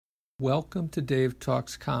Welcome to Dave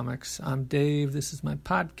Talks Comics. I'm Dave. This is my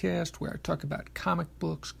podcast where I talk about comic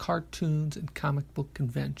books, cartoons, and comic book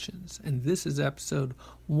conventions. And this is episode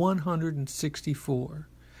 164.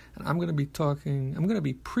 And I'm going to be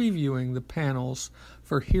previewing the panels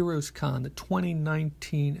for Heroes Con, the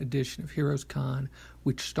 2019 edition of Heroes Con,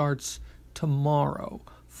 which starts tomorrow,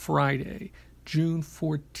 Friday, June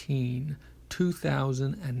 14,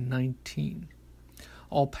 2019.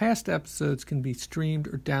 All past episodes can be streamed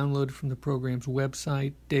or downloaded from the program's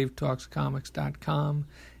website, davetalkscomics.com.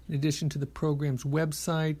 In addition to the program's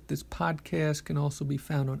website, this podcast can also be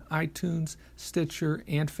found on iTunes, Stitcher,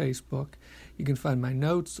 and Facebook. You can find my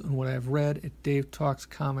notes on what I've read at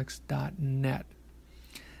davetalkscomics.net.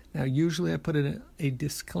 Now, usually I put in a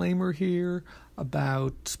disclaimer here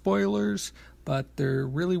about spoilers, but there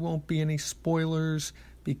really won't be any spoilers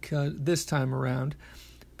because this time around,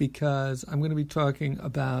 because I'm going to be talking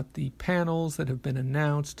about the panels that have been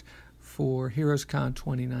announced for Heroes Con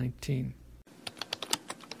 2019.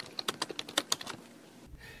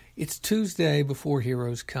 It's Tuesday before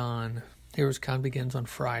Heroes Con. Heroes Con begins on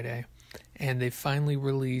Friday, and they finally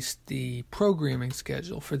released the programming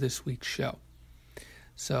schedule for this week's show.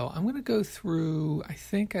 So I'm going to go through, I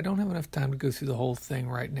think I don't have enough time to go through the whole thing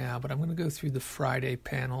right now, but I'm going to go through the Friday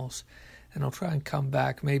panels, and I'll try and come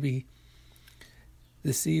back maybe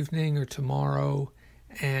this evening or tomorrow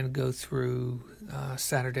and go through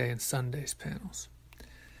Saturday and Sunday's panels.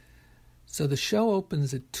 So the show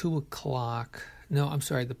opens at 2 o'clock. No, I'm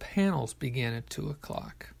sorry, the panels begin at 2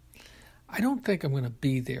 o'clock. I don't think I'm going to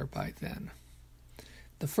be there by then.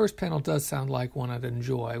 The first panel does sound like one I'd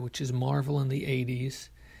enjoy, which is Marvel in the 80s,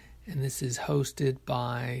 and this is hosted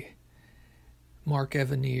by Mark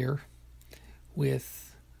Evanier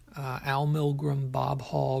with Al Milgrom, Bob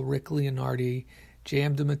Hall, Rick Leonardi,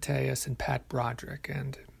 J.M. DeMatteis, and Pat Broderick,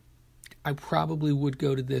 and I probably would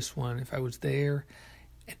go to this one if I was there.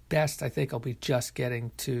 At best, I think I'll be just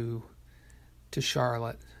getting to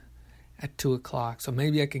Charlotte at 2 o'clock, so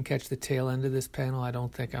maybe I can catch the tail end of this panel. I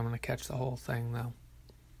don't think I'm going to catch the whole thing, though.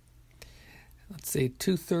 Let's see,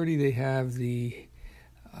 2:30 they have the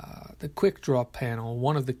quick draw panel,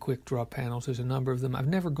 one of the quick draw panels. There's a number of them. I've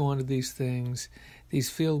never gone to these things.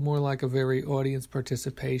 These feel more like a very audience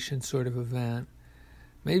participation sort of event.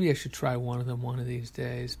 Maybe I should try one of them one of these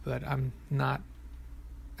days, but I'm not.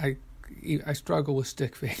 I struggle with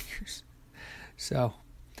stick figures. So,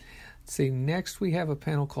 let's see. Next, we have a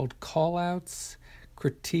panel called Callouts,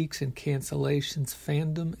 Critiques and Cancellations,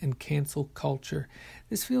 Fandom and Cancel Culture.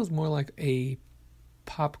 This feels more like a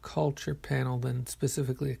pop culture panel than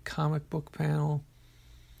specifically a comic book panel.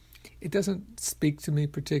 It doesn't speak to me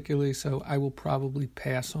particularly, so I will probably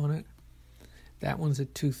pass on it. That one's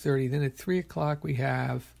at 2:30. Then at 3 o'clock we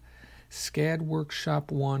have SCAD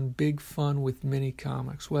Workshop 1, Big Fun with Mini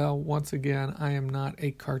Comics. Well, once again, I am not a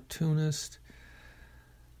cartoonist,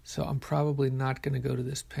 so I'm probably not going to go to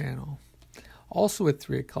this panel. Also at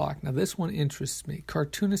 3 o'clock, now this one interests me,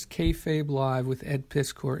 Cartoonist Kayfabe Live with Ed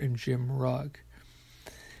Piskor and Jim Rugg.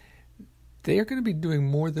 They are going to be doing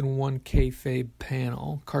more than one kayfabe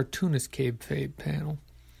panel, cartoonist kayfabe panel.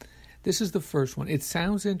 This is the first one. It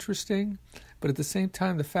sounds interesting, but at the same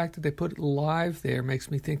time, the fact that they put it live there makes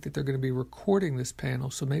me think that they're going to be recording this panel,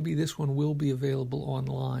 so maybe this one will be available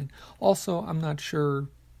online. Also, I'm not sure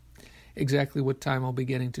exactly what time I'll be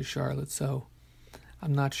getting to Charlotte, so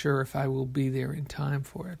I'm not sure if I will be there in time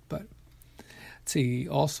for it. But let's see,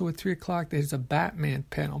 also at 3 o'clock, there's a Batman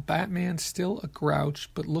panel. Batman's still a grouch,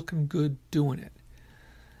 but looking good doing it.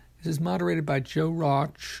 This is moderated by Joe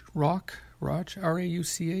Rauch,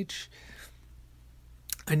 R-A-U-C-H.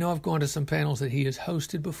 I know I've gone to some panels that he has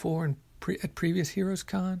hosted before at previous Heroes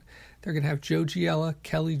Con. They're going to have Joe Giella,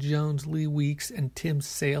 Kelly Jones, Lee Weeks, and Tim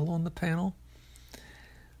Sale on the panel.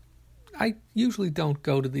 I usually don't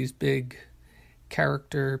go to these big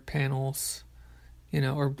character panels,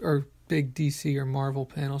 or big DC or Marvel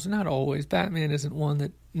panels. Not always. Batman isn't one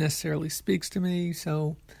that necessarily speaks to me,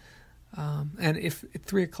 so... and if at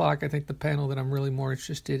 3 o'clock, I think the panel that I'm really more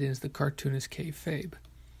interested in is the Cartoonist Kayfabe.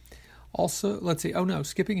 Also, let's see. Oh no,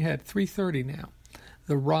 skipping ahead. 3:30 now.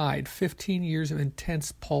 The Ride, 15 Years of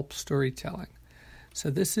Intense Pulp Storytelling. So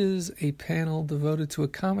this is a panel devoted to a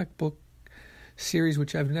comic book series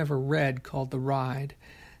which I've never read called The Ride.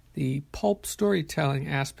 The pulp storytelling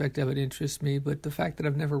aspect of it interests me, but the fact that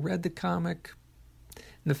I've never read the comic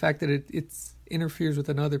and the fact that it interferes with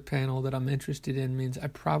another panel that I'm interested in means I'm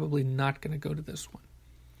probably not going to go to this one.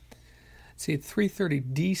 See, at 3:30,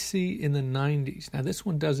 DC in the 90s. Now, this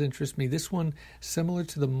one does interest me. This one, similar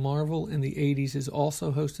to the Marvel in the 80s, is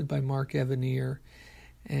also hosted by Mark Evanier.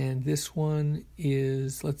 And this one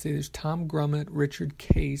is, let's see, there's Tom Grummett, Richard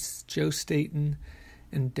Case, Joe Staton,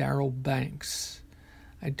 and Darryl Banks.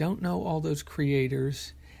 I don't know all those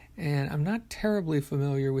creators, and I'm not terribly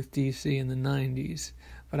familiar with DC in the 90s,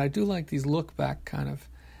 but I do like these look-back kind of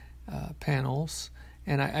panels.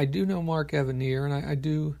 And I do know Mark Evanier,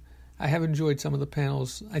 and I have enjoyed some of the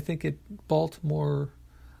panels. I think at Baltimore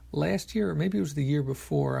last year, or maybe it was the year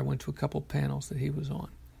before, I went to a couple panels that he was on.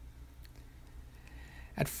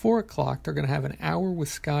 At 4 o'clock, they're going to have an hour with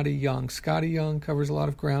Scotty Young. Scotty Young covers a lot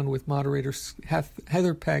of ground with moderator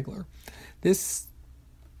Heather Pegler. This,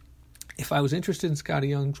 if I was interested in Scotty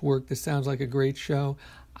Young's work, this sounds like a great show.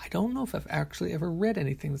 I don't know if I've actually ever read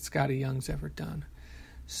anything that Scotty Young's ever done.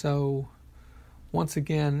 So, once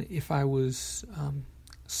again, if I was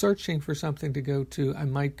searching for something to go to, I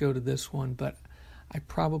might go to this one, but I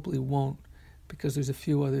probably won't because there's a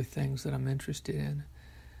few other things that I'm interested in.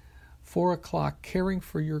 4 o'clock, caring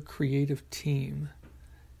for your creative team.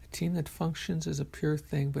 A team that functions as a pure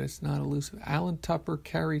thing, but it's not elusive. Alan Tupper,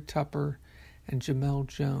 Carrie Tupper, and Jamel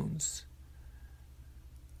Jones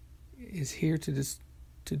is here to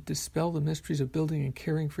dispel the mysteries of building and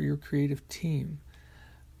caring for your creative team.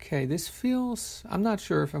 Okay, this feels, I'm not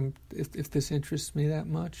sure if this interests me that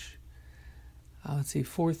much. Let's see,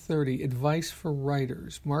 4:30, Advice for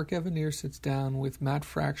Writers. Mark Evanier sits down with Matt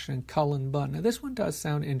Fraction and Cullen Bunn. Now, this one does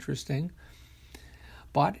sound interesting,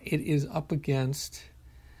 but it is up against,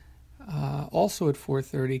 also at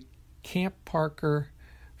 4:30, Camp Parker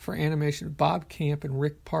for animation. Bob Camp and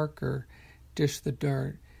Rick Parker dish the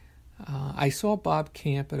dirt. I saw Bob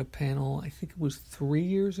Camp at a panel, I think it was 3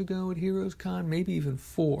 years ago at Heroes Con, maybe even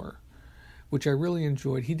 4. Which I really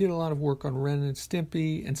enjoyed. He did a lot of work on Ren and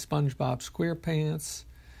Stimpy and SpongeBob SquarePants,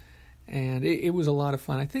 and it was a lot of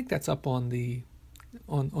fun. I think that's up on the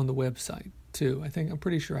website too. I'm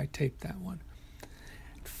pretty sure I taped that one.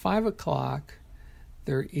 At 5 o'clock,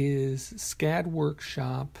 there is SCAD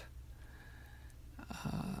Workshop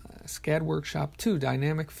 2,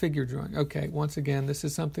 Dynamic Figure Drawing. Okay, once again, this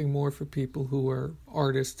is something more for people who are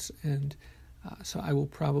artists, and so I will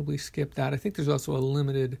probably skip that. I think there's also a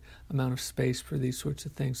limited amount of space for these sorts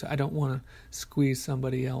of things, so I don't want to squeeze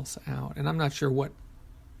somebody else out. And I'm not sure what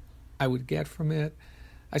I would get from it.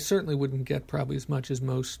 I certainly wouldn't get probably as much as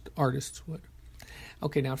most artists would.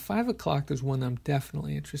 Okay, now at 5 o'clock, there's one I'm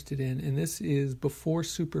definitely interested in, and this is Before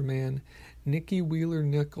Superman. Nikki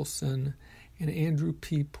Wheeler-Nicholson and Andrew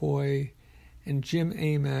Peepoy and Jim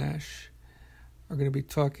Amash are going to be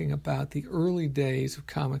talking about the early days of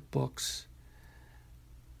comic books.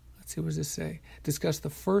 Let's see, what does this say? Discuss the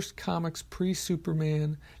first comics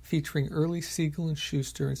pre-Superman featuring early Siegel and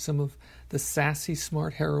Schuster and some of the sassy,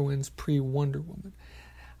 smart heroines pre-Wonder Woman.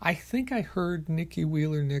 I think I heard Nikki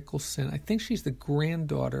Wheeler-Nicholson. I think she's the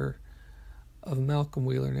granddaughter of Malcolm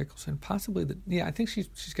Wheeler-Nicholson. Possibly I think she's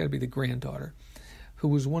got to be the granddaughter, who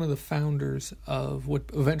was one of the founders of what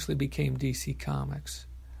eventually became DC Comics.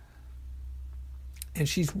 And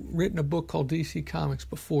she's written a book called DC Comics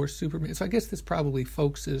Before Superman. So I guess this probably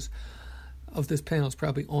focuses of this panel is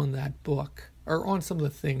probably on that book, or on some of the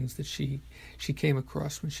things that she came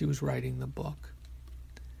across when she was writing the book.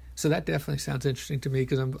 So that definitely sounds interesting to me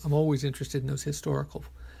because I'm always interested in those historical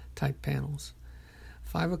type panels.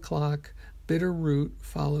 5 o'clock, Bitter Root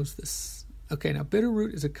follows this. Okay, now Bitter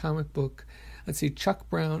Root is a comic book. Let's see, Chuck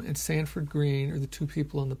Brown and Sanford Green are the two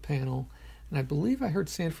people on the panel. And I believe I heard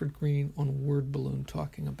Sanford Green on Word Balloon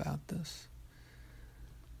talking about this.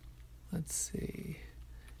 Let's see.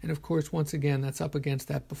 And of course, once again, that's up against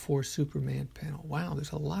that Before Superman panel. Wow,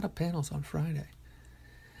 there's a lot of panels on Friday.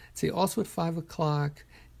 Let's see, also at 5 o'clock,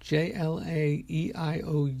 JLAEIOU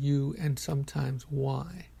and sometimes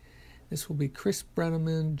Y. This will be Chris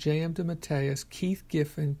Brenneman, J.M. DeMatteis, Keith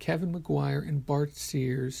Giffen, Kevin McGuire, and Bart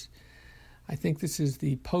Sears. I think this is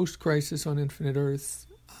the post-Crisis on Infinite Earth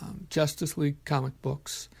Justice League comic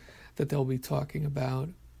books that they'll be talking about,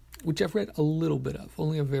 which I've read a little bit of,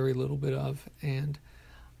 only a very little bit of, and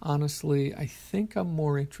honestly, I think I'm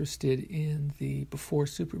more interested in the Before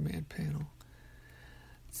Superman panel.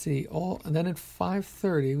 Let's see, and then at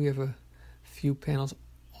 5:30 we have a few panels.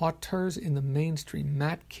 Auteurs in the Mainstream,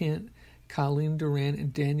 Matt Kent, Colleen Duran,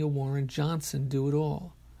 and Daniel Warren Johnson do it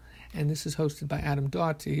all. And this is hosted by Adam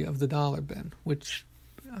Doughty of the Dollar Bin, which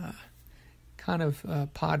kind of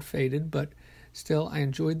pod faded, but still I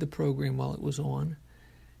enjoyed the program while it was on.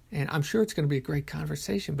 And I'm sure it's going to be a great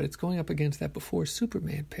conversation, but it's going up against that Before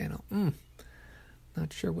Superman panel.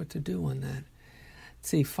 Not sure what to do on that. Let's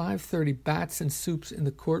see, 5:30, Bats and Soups in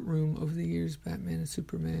the Courtroom. Over the years, Batman and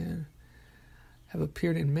Superman have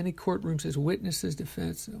appeared in many courtrooms as witnesses.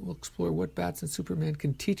 Defense will explore what Batman and Superman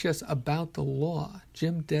can teach us about the law.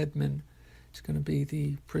 Jim Deadman is going to be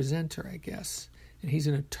the presenter, I guess, and he's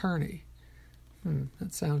an attorney.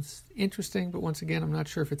 That sounds interesting, but once again, I'm not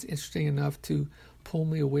sure if it's interesting enough to pull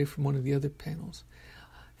me away from one of the other panels.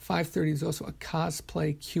 5:30 is also a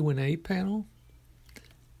cosplay Q&A panel.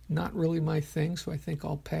 Not really my thing, so I think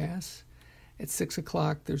I'll pass. At 6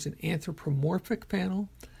 o'clock, there's an anthropomorphic panel.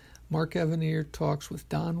 Mark Evanier talks with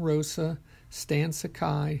Don Rosa, Stan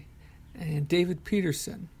Sakai, and David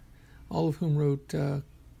Peterson, all of whom wrote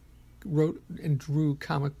and drew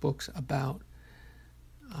comic books about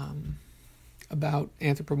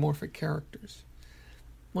anthropomorphic characters.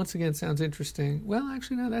 Once again, sounds interesting. Well,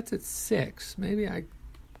 actually, no, that's at 6. Maybe I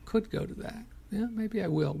could go to that. Yeah, maybe I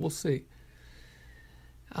will. We'll see.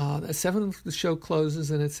 At 7, the show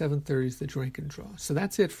closes, and at 7:30 is the drink and draw. So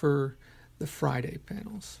that's it for the Friday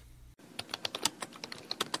panels.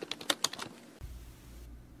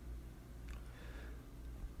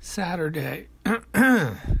 Saturday.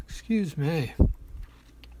 Excuse me.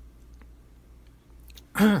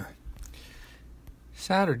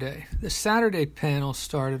 Saturday. The Saturday panels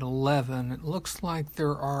start at 11. It looks like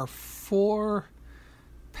there are 4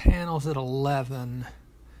 panels at 11.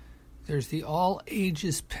 There's the All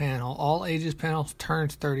Ages panel. All Ages panel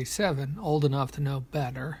turns 37, old enough to know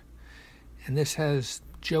better. And this has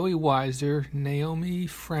Joey Weiser, Naomi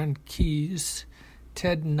Franquise,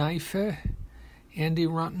 Ted Naife, Andy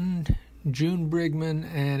Runton, June Brigman,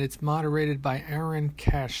 and it's moderated by Aaron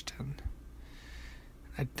Cashton.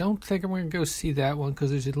 I don't think I'm going to go see that one because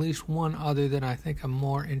there's at least one other that I think I'm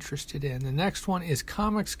more interested in. The next one is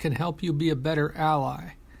Comics Can Help You Be a Better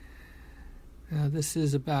Ally. Now, this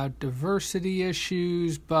is about diversity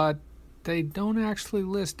issues, but they don't actually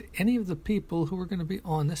list any of the people who are going to be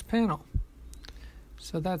on this panel.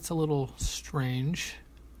 So that's a little strange.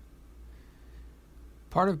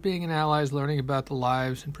 Part of being an ally is learning about the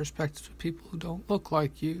lives and perspectives of people who don't look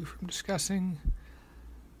like you, from discussing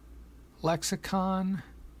lexicon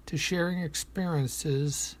to sharing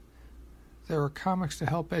experiences. There are comics to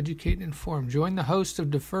help educate and inform. Join the host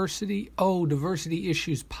of Diversity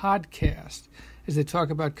Issues podcast as they talk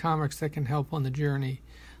about comics that can help on the journey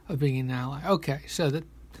of being an ally. Okay, so that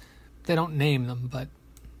they don't name them, but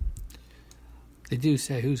they do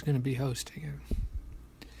say who's going to be hosting it.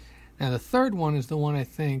 Now, the third one is the one I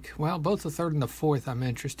think, well, both the third and the fourth I'm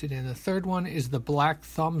interested in. The third one is the Black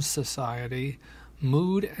Thumb Society,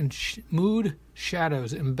 Mood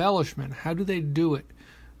Shadows, Embellishment. How do they do it?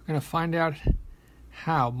 We're going to find out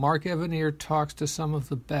how. Mark Evanier talks to some of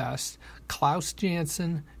the best. Klaus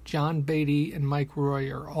Janson, John Beatty, and Mike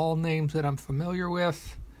Royer, all names that I'm familiar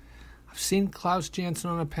with. I've seen Klaus Janson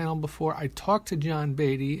on a panel before. I talked to John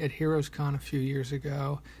Beatty at Heroes Con a few years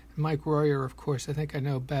ago. And Mike Royer, of course, I think I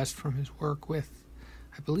know best from his work with,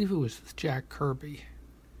 I believe it was with Jack Kirby.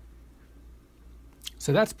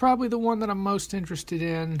 So that's probably the one that I'm most interested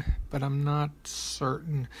in, but I'm not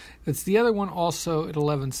certain. It's the other one also at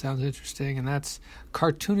 11 sounds interesting, and that's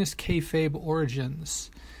Cartoonist Kayfabe Origins.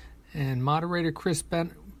 And moderator Chris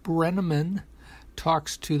Brenneman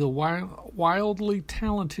talks to the wildly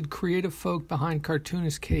talented creative folk behind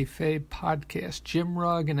Cartoonist Kayfabe podcast, Jim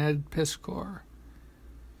Rugg and Ed Piskor.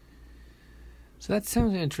 So that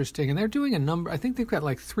sounds interesting. And they're doing a number, I think they've got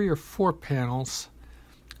like 3 or 4 panels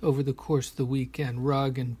over the course of the weekend,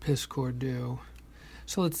 Rugg and Piskor do.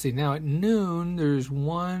 So let's see. Now at noon, there's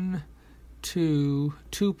 2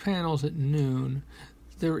 panels at noon.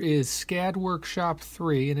 There is SCAD Workshop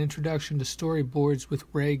 3, an introduction to storyboards with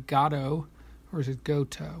Ray Gatto. Or is it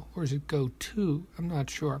Goto? Or is it Go2? I'm not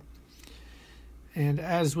sure. And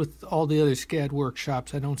as with all the other SCAD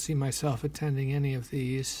workshops, I don't see myself attending any of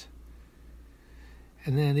these.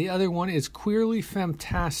 And then the other one is Queerly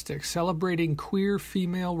Femtastic, celebrating queer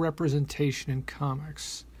female representation in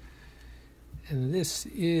comics. And this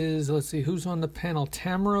is, let's see, who's on the panel?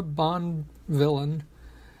 Tamara Bonvillain,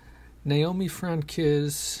 Naomi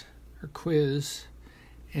Franquise,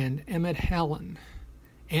 and Emmett Helen,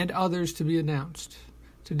 and others to be announced,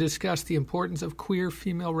 to discuss the importance of queer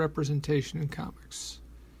female representation in comics.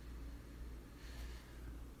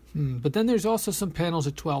 But then there's also some panels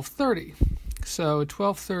at 12:30. So at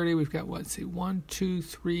 12:30, we've got, 1, 2,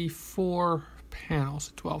 3, 4 panels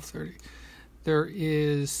at 12:30. There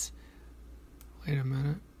is, wait a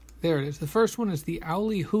minute, there it is. The first one is the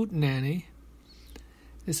Owly Hootenanny.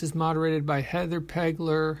 This is moderated by Heather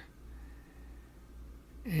Pegler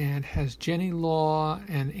and has Jenny Law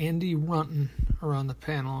and Andy Runton are on the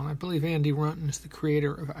panel. And I believe Andy Runton is the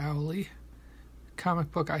creator of Owly, a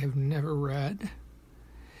comic book I have never read.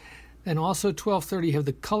 Then also 12:30 you have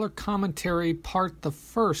the color commentary part the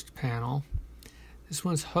first panel. This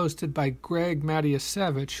one's hosted by Greg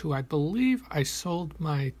Matiasevich, who I believe I sold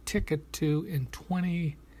my ticket to in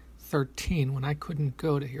 2013 when I couldn't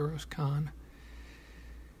go to Heroes Con.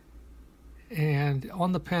 And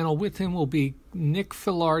on the panel with him will be Nick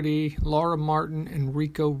Filardi, Laura Martin, and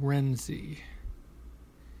Rico Renzi.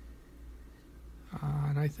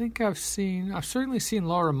 And I think I've certainly seen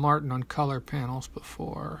Laura Martin on color panels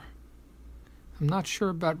before. I'm not sure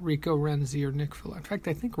about Rico Renzi or Nick Filardi. In fact,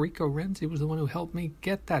 I think Rico Renzi was the one who helped me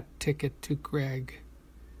get that ticket to Greg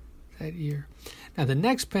that year. Now, the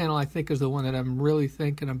next panel I think is the one that I'm really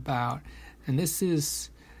thinking about. And this is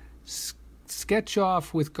Sketch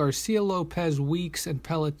Off with Garcia Lopez, Weeks, and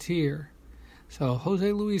Pelletier. So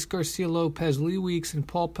Jose Luis Garcia Lopez, Lee Weeks, and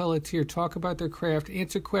Paul Pelletier talk about their craft,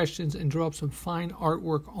 answer questions, and draw up some fine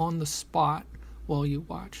artwork on the spot while you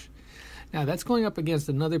watch. Now, that's going up against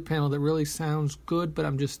another panel that really sounds good, but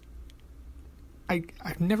I've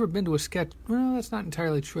never been to a sketch... Well, that's not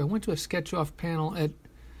entirely true. I went to a sketch-off panel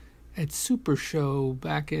at Super Show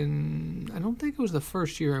back in... I don't think it was the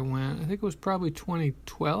first year I went. I think it was probably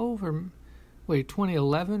 2012 or...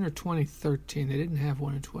 2011 or 2013. They didn't have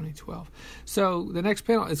one in 2012. So the next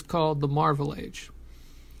panel is called The Marvel Age.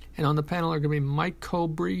 And on the panel are going to be Mike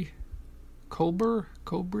Colbury,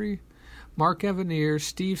 Mark Evanier,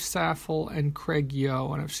 Steve Saffel, and Craig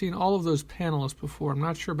Yo. And I've seen all of those panelists before. I'm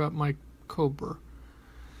not sure about Mike Colbury.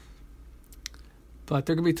 But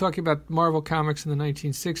they're going to be talking about Marvel Comics in the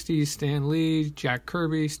 1960s, Stan Lee, Jack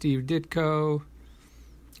Kirby, Steve Ditko,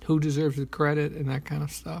 who deserves the credit, and that kind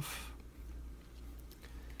of stuff.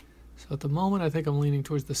 So at the moment, I think I'm leaning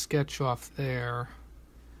towards the sketch off there.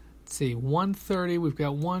 Let's see, 1:30, we've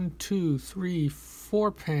got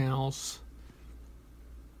 4 panels.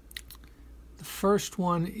 The first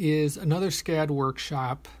one is another SCAD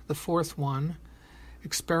workshop. The fourth one,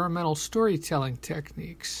 experimental storytelling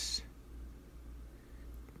techniques.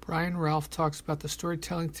 Brian Ralph talks about the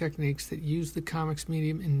storytelling techniques that use the comics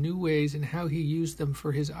medium in new ways and how he used them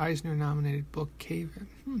for his Eisner-nominated book,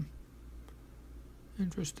 Cave-In.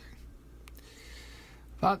 Interesting.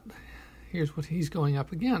 But here's what he's going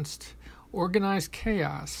up against. Organized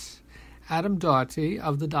Chaos. Adam Doughty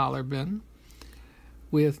of the Dollar Bin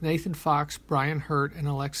with Nathan Fox, Brian Hurt, and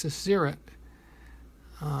Alexis Zirrett.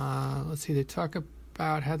 Let's see, they talk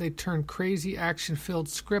about how they turn crazy action-filled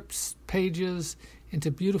scripts, pages,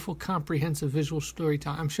 into beautiful, comprehensive visual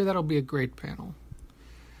storytelling. I'm sure that'll be a great panel.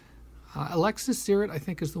 Alexis Zirrett, I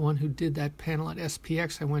think, is the one who did that panel at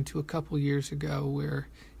SPX I went to a couple years ago where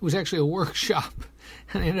it was actually a workshop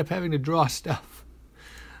and I ended up having to draw stuff.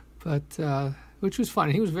 But, which was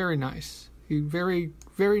fun. He was very nice. He very,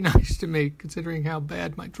 very nice to me considering how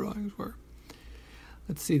bad my drawings were.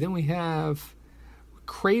 Let's see, then we have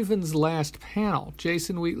Craven's last panel.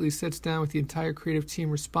 Jason Wheatley sits down with the entire creative team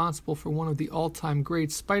responsible for one of the all-time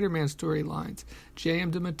great Spider-Man storylines,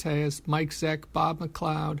 J.M. DeMatteis, Mike Zeck, Bob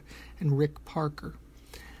McLeod, and Rick Parker.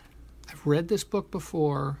 I've read this book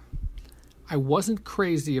before. I wasn't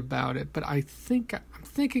crazy about it, but I'm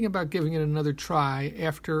thinking about giving it another try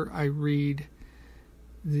after I read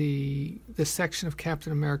the section of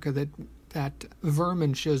Captain America that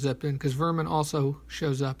Vermin shows up in, because Vermin also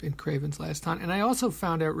shows up in Craven's Last Hunt. And I also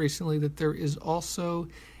found out recently that there is also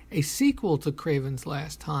a sequel to Craven's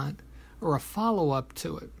Last Hunt, or a follow-up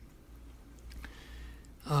to it,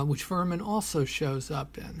 which Vermin also shows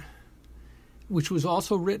up in, which was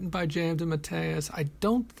also written by J.M. DeMatteis. I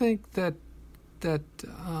don't think that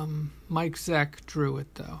Mike Zeck drew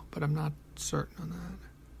it, though, but I'm not certain on that.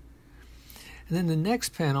 And then the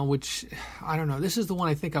next panel, which, I don't know, this is the one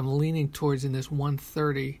I think I'm leaning towards in this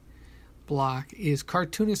 1:30 block, is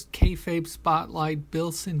cartoonist kayfabe spotlight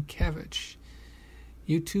Bill Sienkiewicz.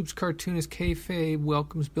 YouTube's cartoonist kayfabe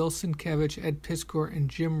welcomes Bill Sienkiewicz, Ed Piskor, and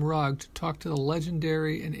Jim Rugg to talk to the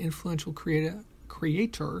legendary and influential creator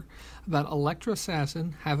about Electro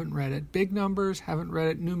Assassin, haven't read it, Big Numbers, haven't read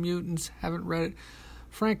it, New Mutants, haven't read it,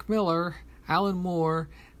 Frank Miller, Alan Moore,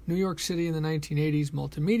 New York City in the 1980s,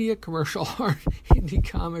 multimedia, commercial art, indie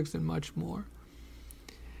comics, and much more.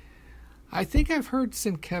 I think I've heard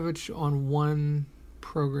Sienkiewicz on one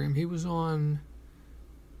program. He was on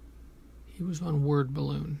Word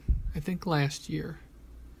Balloon, I think last year.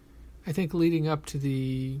 I think leading up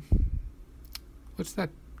to what's that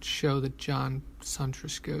show that John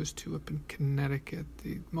Suntress goes to up in Connecticut,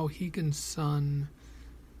 the Mohegan Sun.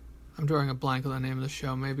 I'm drawing a blank on the name of the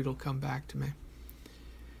show. Maybe it'll come back to me.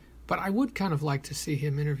 But I would kind of like to see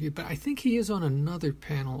him interviewed. But I think he is on another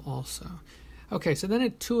panel also. Okay, so then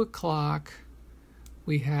at 2 o'clock,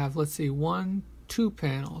 we have, 2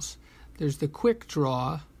 panels. There's the quick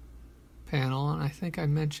draw panel, and I think I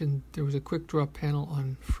mentioned there was a quick draw panel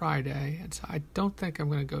on Friday, and so I don't think I'm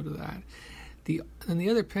going to go to that. And the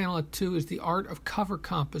other panel at 2 is the art of cover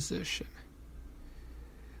composition.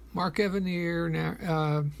 Mark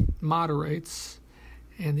Evanier moderates,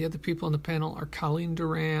 and the other people on the panel are Colleen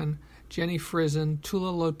Duran, Jenny Frizen,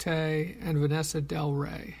 Tula Lotte, and Vanessa Del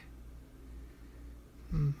Rey.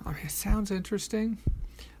 It sounds interesting,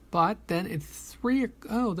 but then at 3,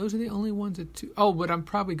 those are the only ones at 2. Oh, but I'm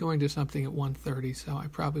probably going to something at 1:30, so I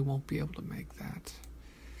probably won't be able to make that.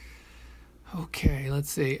 Okay,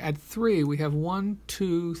 let's see. At 3, we have 1,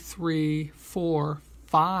 2, 3, 4,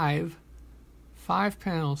 5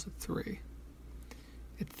 panels at 3.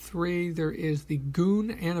 At 3, there is the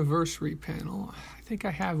Goon Anniversary panel. I think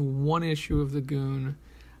I have one issue of the Goon.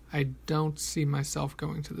 I don't see myself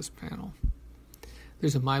going to this panel.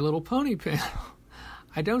 There's a My Little Pony panel.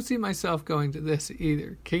 I don't see myself going to this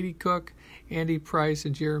either. Katie Cook, Andy Price,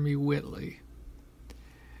 and Jeremy Whitley.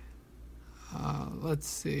 Let's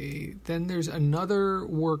see. Then there's another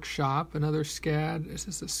workshop, another SCAD. Is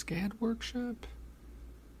this a SCAD workshop?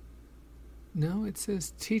 No, it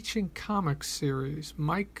says Teaching Comics Series.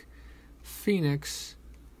 Mike Phoenix,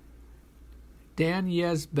 Dan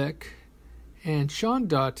Yesbeck, and Sean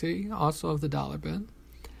Doughty, also of the Dollar Bin,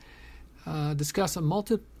 discuss a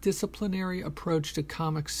multidisciplinary approach to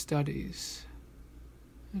comic studies.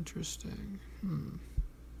 Interesting.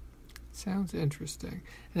 Sounds interesting.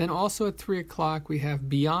 And then also at 3 o'clock, we have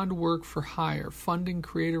Beyond Work for Hire, funding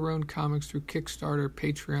creator-owned comics through Kickstarter,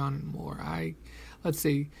 Patreon, and more. Let's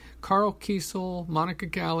see, Carl Kiesel, Monica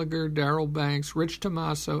Gallagher, Daryl Banks, Rich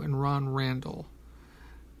Tomaso, and Ron Randall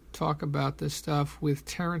talk about this stuff with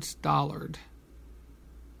Terrence Dollard.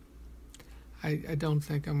 I don't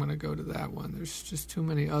think I'm going to go to that one. There's just too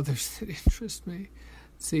many others that interest me.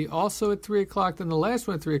 See, also at 3 o'clock, then the last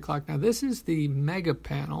one at 3 o'clock. Now, this is the mega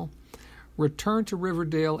panel, Return to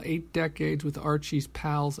Riverdale, 8 Decades with Archie's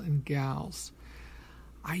Pals and Gals.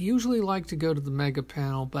 I usually like to go to the mega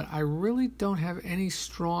panel, but I really don't have any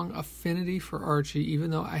strong affinity for Archie,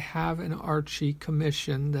 even though I have an Archie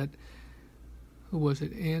commission that, who was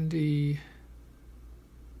it, Andy,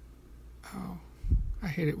 I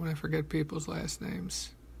hate it when I forget people's last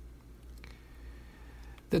names,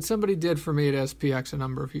 that somebody did for me at SPX a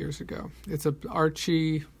number of years ago. It's a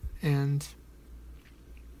Archie and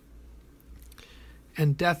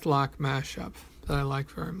Deathlock mashup that I like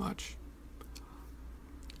very much.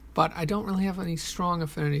 But I don't really have any strong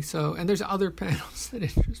affinity. And there's other panels that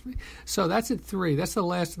interest me. So that's at 3. That's the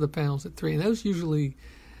last of the panels at 3. And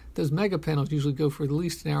those mega panels usually go for at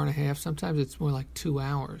least an hour and a half. Sometimes it's more like 2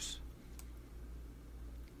 hours.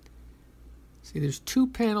 See, there's 2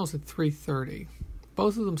 panels at 3:30.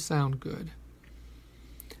 Both of them sound good.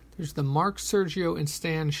 There's the Mark, Sergio, and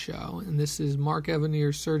Stan show, and this is Mark Evanier,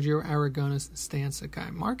 Sergio Aragonis, and Stan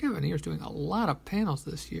Sakai. Mark Evanier is doing a lot of panels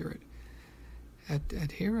this year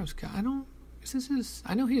at Heroes Con.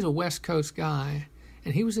 I know he's a West Coast guy,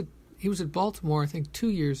 and he was at Baltimore, I think, 2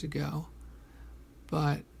 years ago,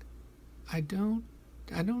 but I don't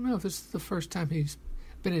know if this is the first time he's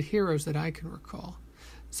been at Heroes that I can recall.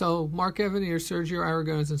 So Mark Evanier, Sergio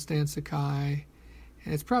Aragonis, and Stan Sakai.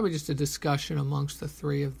 And it's probably just a discussion amongst the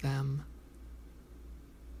 3 of them.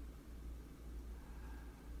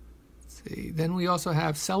 Let's see. Then we also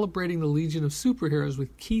have Celebrating the Legion of Superheroes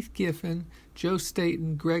with Keith Giffen, Joe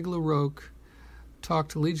Staten, Greg LaRocque. Talk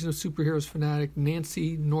to Legion of Superheroes fanatic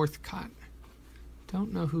Nancy Northcott.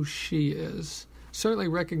 Don't know who she is. Certainly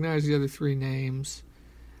recognize the other 3 names.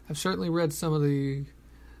 I've certainly read some of the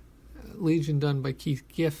Legion done by Keith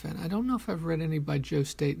Giffen. I don't know if I've read any by Joe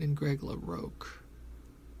Staten and Greg LaRocque.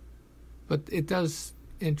 But it does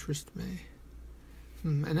interest me.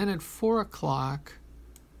 And then at 4 o'clock,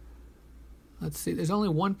 let's see, there's only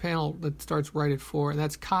one panel that starts right at 4, and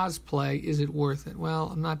that's Cosplay, Is It Worth It? Well,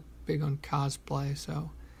 I'm not big on cosplay,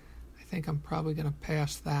 so I think I'm probably going to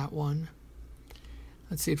pass that one.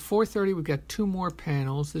 Let's see, at 4:30, we've got 2 more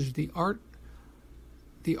panels. There's the art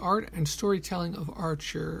and storytelling of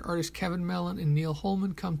Archer. Artists Kevin Mellon and Neil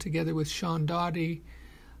Holman come together with Sean Doughty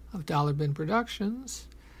of Dollar Bin Productions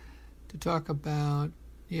to talk about,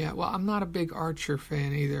 I'm not a big Archer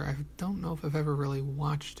fan either. I don't know if I've ever really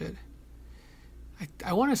watched it.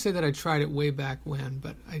 I want to say that I tried it way back when,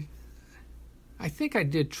 but I think I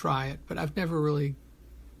did try it, but I've never really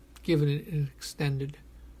given it an extended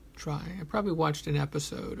try. I probably watched an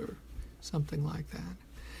episode or something like that.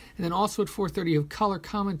 And then also at 4:30 you have Color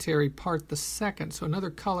Commentary Part the Second, so another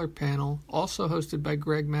color panel, also hosted by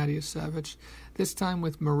Greg Matiasevich, this time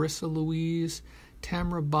with Marissa Louise,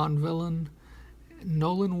 Tamara Bonvillain,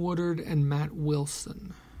 Nolan Woodard, and Matt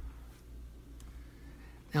Wilson.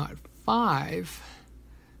 Now at 5,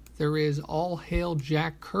 there is All Hail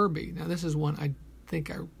Jack Kirby. Now, this is one I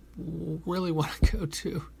think I really want to go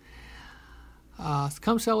to.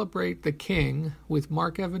 Come celebrate the King with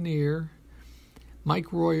Mark Evanier,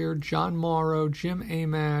 Mike Royer, John Morrow, Jim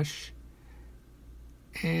Amash,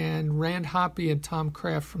 and Rand Hoppy and Tom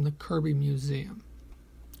Kraft from the Kirby Museum.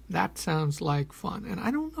 That sounds like fun. And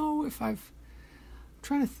I don't know if I'm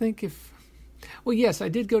trying to think if... Well, yes, I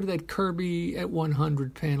did go to that Kirby at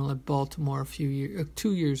 100 panel at Baltimore 2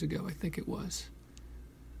 years ago, I think it was.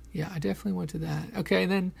 Yeah, I definitely went to that. Okay,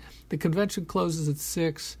 and then the convention closes at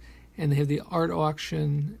 6, and they have the art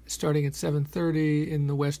auction starting at 7:30 in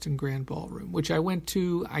the Westin Grand Ballroom, which I went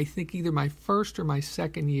to, I think, either my first or my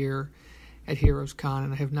second year at Heroes Con,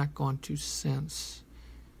 and I have not gone to since.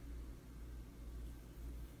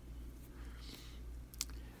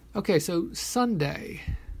 Okay, so Sunday.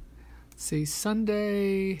 Let's see,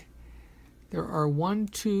 Sunday, there are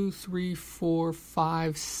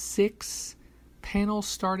 6 panels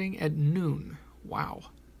starting at noon. Wow.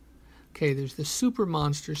 Okay, there's the Super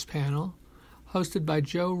Monsters panel, hosted by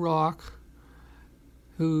Joe Rock,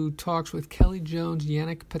 who talks with Kelly Jones,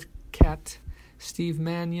 Yannick Paquette, Steve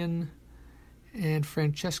Mannion, and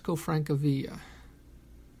Francesco Francavilla.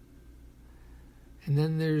 And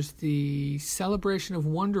then there's the Celebration of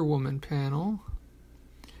Wonder Woman panel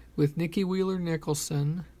with Nikki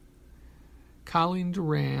Wheeler-Nicholson, Colleen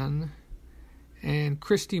Duran, and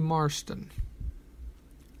Christy Marston,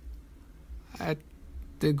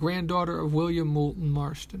 the granddaughter of William Moulton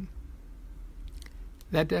Marston.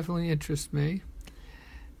 That definitely interests me.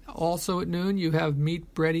 Also at noon, you have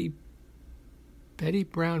Meet Betty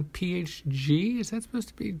Brown, PhD. Is that supposed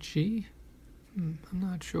to be G? I'm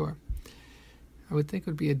not sure. I would think it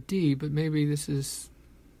would be a D, but maybe that's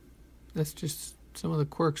just some of the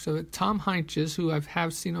quirks of it. Tom Heinches, who I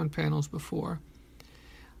have seen on panels before,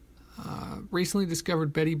 recently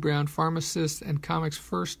discovered Betty Brown, pharmacist and comics'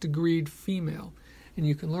 first-degreed female. And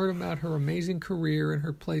you can learn about her amazing career and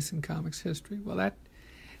her place in comics history.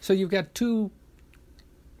 So you've got 2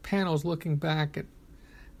 panels looking back at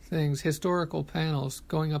things, historical panels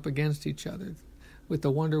going up against each other, with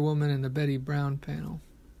the Wonder Woman and the Betty Brown panel.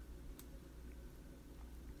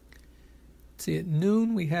 See, at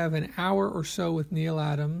noon we have an hour or so with Neil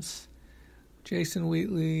Adams. Jason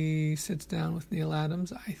Wheatley sits down with Neil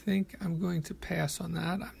Adams. I think I'm going to pass on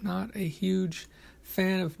that. I'm not a huge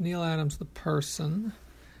fan of Neil Adams the person.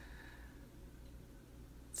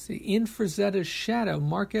 Let's see, in Frazetta's Shadow,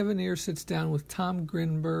 Mark Evanier sits down with Tom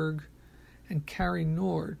Grinberg and Carrie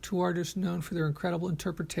Nord, 2 artists known for their incredible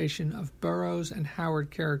interpretation of Burroughs and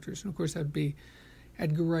Howard characters. And of course that would be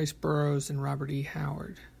Edgar Rice Burroughs and Robert E.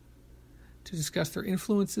 Howard, to discuss their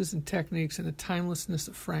influences and techniques and the timelessness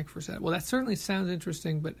of Frank Frazetta. Well, that certainly sounds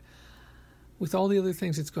interesting, but with all the other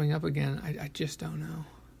things it's going up again, I just don't know.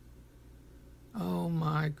 Oh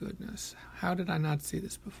my goodness. How did I not see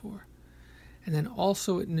this before? And then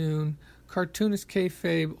also at noon, cartoonist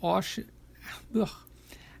kayfabe,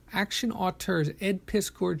 action auteurs Ed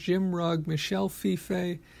Piskor, Jim Rugg, Michelle Fife,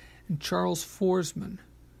 and Charles Forsman.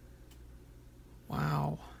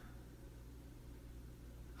 Wow.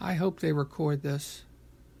 I hope they record this.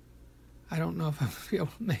 I don't know if I'm going to be able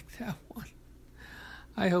to make that one.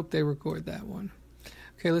 I hope they record that one.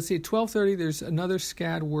 Okay, let's see. At 12:30, there's another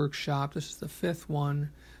SCAD workshop. This is the 5th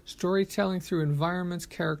one. Storytelling through environments,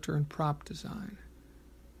 character, and prop design.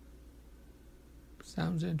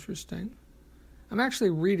 Sounds interesting. I'm actually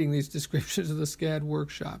reading these descriptions of the SCAD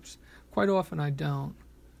workshops. Quite often I don't.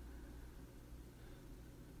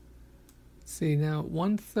 Let's see, now at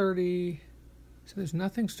 1:30... So there's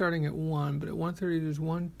nothing starting at 1, but at 1:30 there's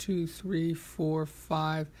 1, 2, 3, 4,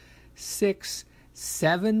 5, 6,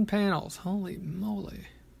 7 panels. Holy moly.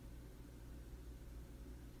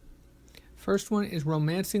 First one is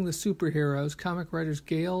Romancing the Superheroes. Comic writers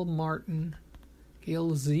Gail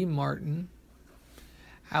Z. Martin,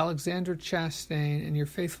 Alexandra Chastain, and your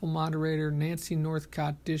faithful moderator Nancy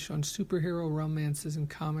Northcott dish on superhero romances in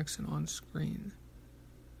comics and on screen.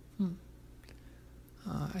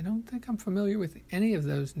 I don't think I'm familiar with any of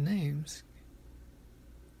those names.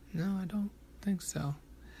 No, I don't think so.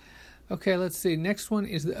 Okay, let's see. Next one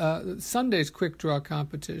is Sunday's quick draw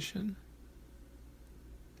competition.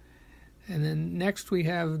 And then next we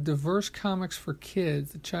have Diverse Comics for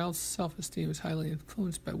Kids. The child's self-esteem is highly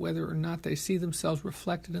influenced by whether or not they see themselves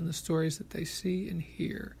reflected in the stories that they see and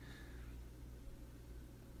hear.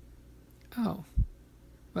 Oh.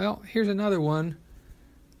 Well, here's another one.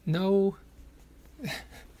 No...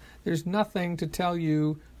 There's nothing to tell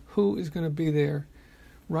you who is going to be there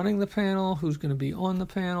running the panel, who's going to be on the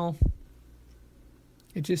panel.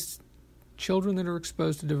 It just Children that are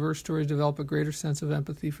exposed to diverse stories develop a greater sense of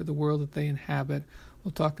empathy for the world that they inhabit.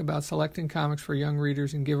 We'll talk about selecting comics for young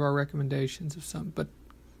readers and give our recommendations of some. But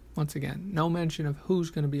once again, no mention of who's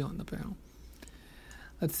going to be on the panel.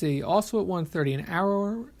 Let's see. Also at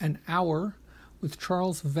 1:30, an hour with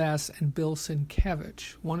Charles Vess and Bill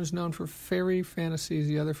Sienkiewicz. One is known for fairy fantasies,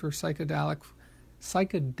 the other for psychedelic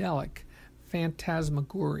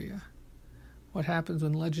phantasmagoria. What happens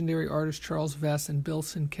when legendary artists Charles Vess and Bill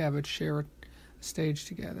Sienkiewicz share a stage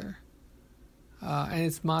together? And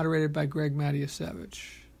it's moderated by Greg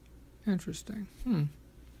Matiasevich. Interesting.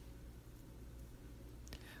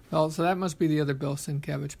 Well, so that must be the other Bill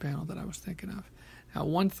Sienkiewicz panel that I was thinking of. Now,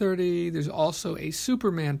 1:30, there's also a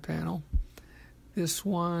Superman panel. This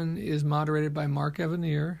one is moderated by Mark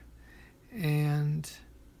Evanier. And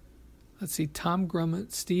let's see, Tom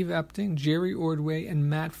Grummett, Steve Epting, Jerry Ordway, and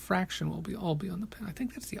Matt Fraction will all be on the panel. I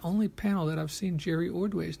think that's the only panel that I've seen Jerry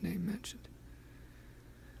Ordway's name mentioned.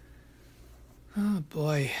 Oh,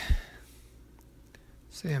 boy.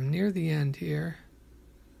 See, I'm near the end here.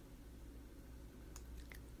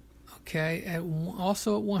 Okay,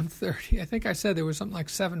 also at 1:30, I think I said there was something like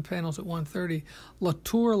 7 panels at 1:30.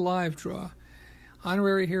 Latour Live Draw.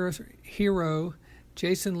 Honorary hero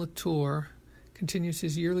Jason Latour continues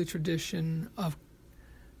his yearly tradition of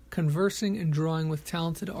conversing and drawing with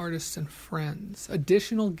talented artists and friends.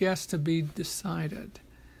 Additional guests to be decided.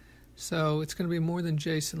 So it's going to be more than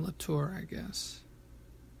Jason Latour, I guess.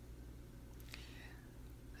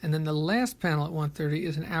 And then the last panel at 1:30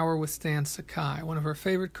 is an hour with Stan Sakai. One of our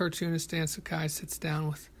favorite cartoonists, Stan Sakai, sits down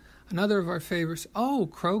with another of our favorites,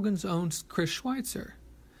 Krogan's own Chris Schweitzer,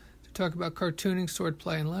 to talk about cartooning,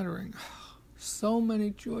 swordplay, and lettering. So many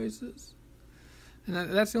choices. And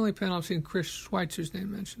that's the only panel I've seen Chris Schweitzer's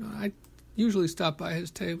name mentioned on. I usually stop by his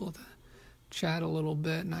table to chat a little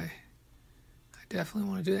bit, and I definitely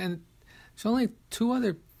want to do it. And there's only 2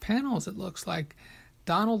 other panels, it looks like.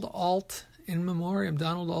 Donald Alt, in memoriam.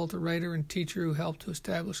 Donald Alt, a writer and teacher who helped to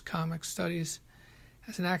establish comic studies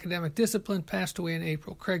as an academic discipline, passed away in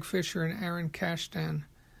April. Craig Fisher and Aaron Kashdan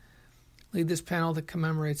lead this panel that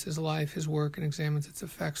commemorates his life, his work, and examines its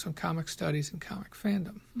effects on comic studies and comic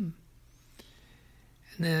fandom. And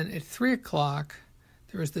then at 3 o'clock,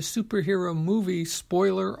 there is the superhero movie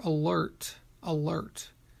spoiler alert.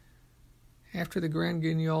 After the grand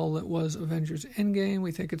guignol that was Avengers Endgame,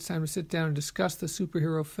 we think it's time to sit down and discuss the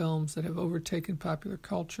superhero films that have overtaken popular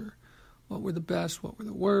culture. What were the best? What were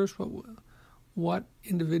the worst? What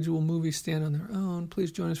individual movies stand on their own?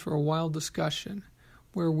 Please join us for a wild discussion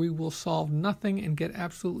where we will solve nothing and get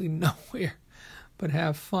absolutely nowhere, but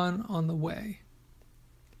have fun on the way.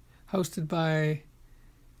 Hosted by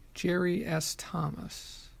Jerry S.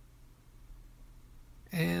 Thomas.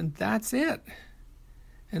 And that's it.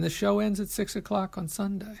 And the show ends at 6 o'clock on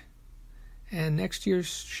Sunday. And next year's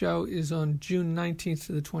show is on June 19th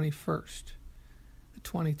to the 21st, the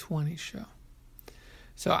 2020 show.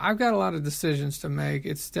 So I've got a lot of decisions to make.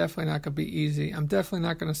 It's definitely not going to be easy. I'm definitely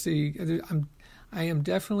not going to see... I am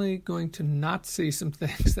definitely going to not see some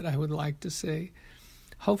things that I would like to see.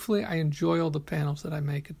 Hopefully I enjoy all the panels that I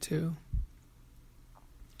make it to.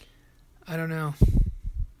 I don't know.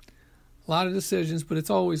 A lot of decisions, but it's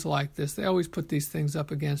always like this. They always put these things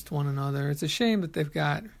up against one another. It's a shame that they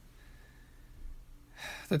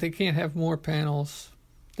can't have more panels,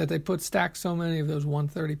 that they stack so many of those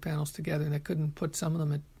 1:30 panels together, and they couldn't put some of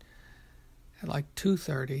them at like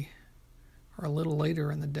 2:30 or a little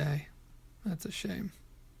later in the day. That's a shame.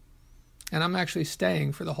 And I'm actually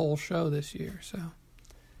staying for the whole show this year,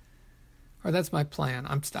 or that's my plan.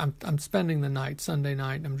 I'm spending the night, Sunday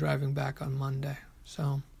night, and I'm driving back on Monday.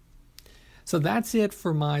 So that's it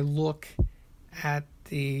for my look at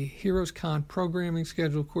the Heroes Con programming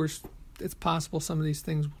schedule. Of course, it's possible some of these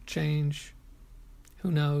things will change. Who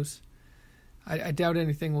knows? I doubt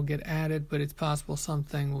anything will get added, but it's possible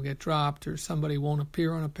something will get dropped or somebody won't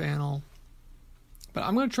appear on a panel. But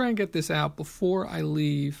I'm going to try and get this out before I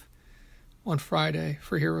leave on Friday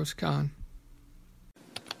for Heroes Con.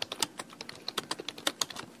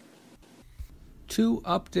 2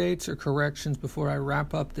 updates or corrections before I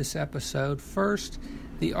wrap up this episode. First,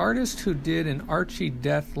 the artist who did an Archie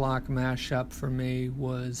Deathlock mashup for me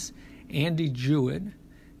was Andy Jewett,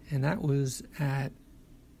 and that was at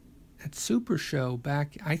Super Show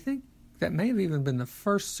back, I think that may have even been the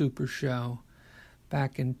first Super Show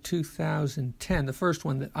back in 2010, the first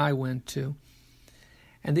one that I went to.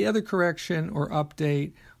 And the other correction or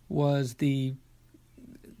update was the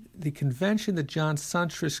convention that John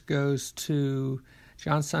Suntress goes to,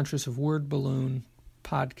 John Suntress of Word Balloon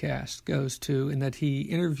podcast goes to, and that he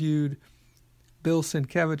interviewed Bill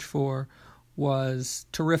Sienkiewicz for, was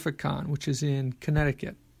Terrificon, which is in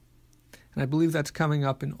Connecticut. And I believe that's coming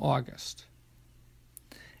up in August.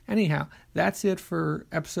 Anyhow, that's it for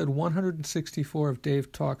episode 164 of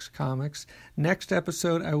Dave Talks Comics. Next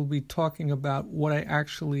episode, I will be talking about what I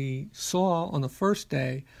actually saw on the first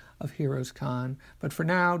day of Heroes Con. But for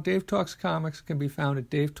now, Dave Talks Comics can be found at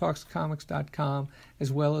davetalkscomics.com,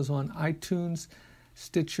 as well as on iTunes,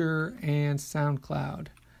 Stitcher, and SoundCloud.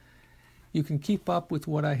 You can keep up with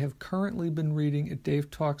what I have currently been reading at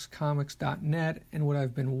davetalkscomics.net and what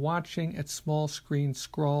I've been watching at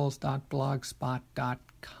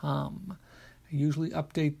smallscreenscrawls.blogspot.com. I usually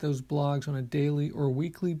update those blogs on a daily or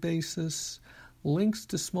weekly basis. Links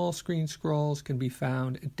to Small Screen Scrolls can be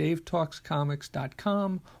found at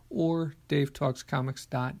davetalkscomics.com or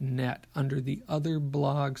davetalkscomics.net under the Other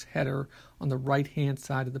Blogs header on the right-hand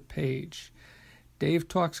side of the page.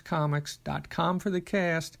 davetalkscomics.com for the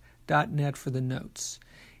cast, .net for the notes.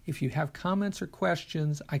 If you have comments or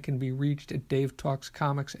questions, I can be reached at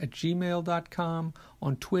davetalkscomics@gmail.com,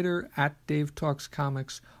 on Twitter at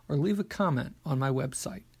davetalkscomics, or leave a comment on my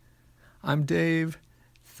website. I'm Dave.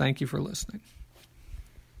 Thank you for listening.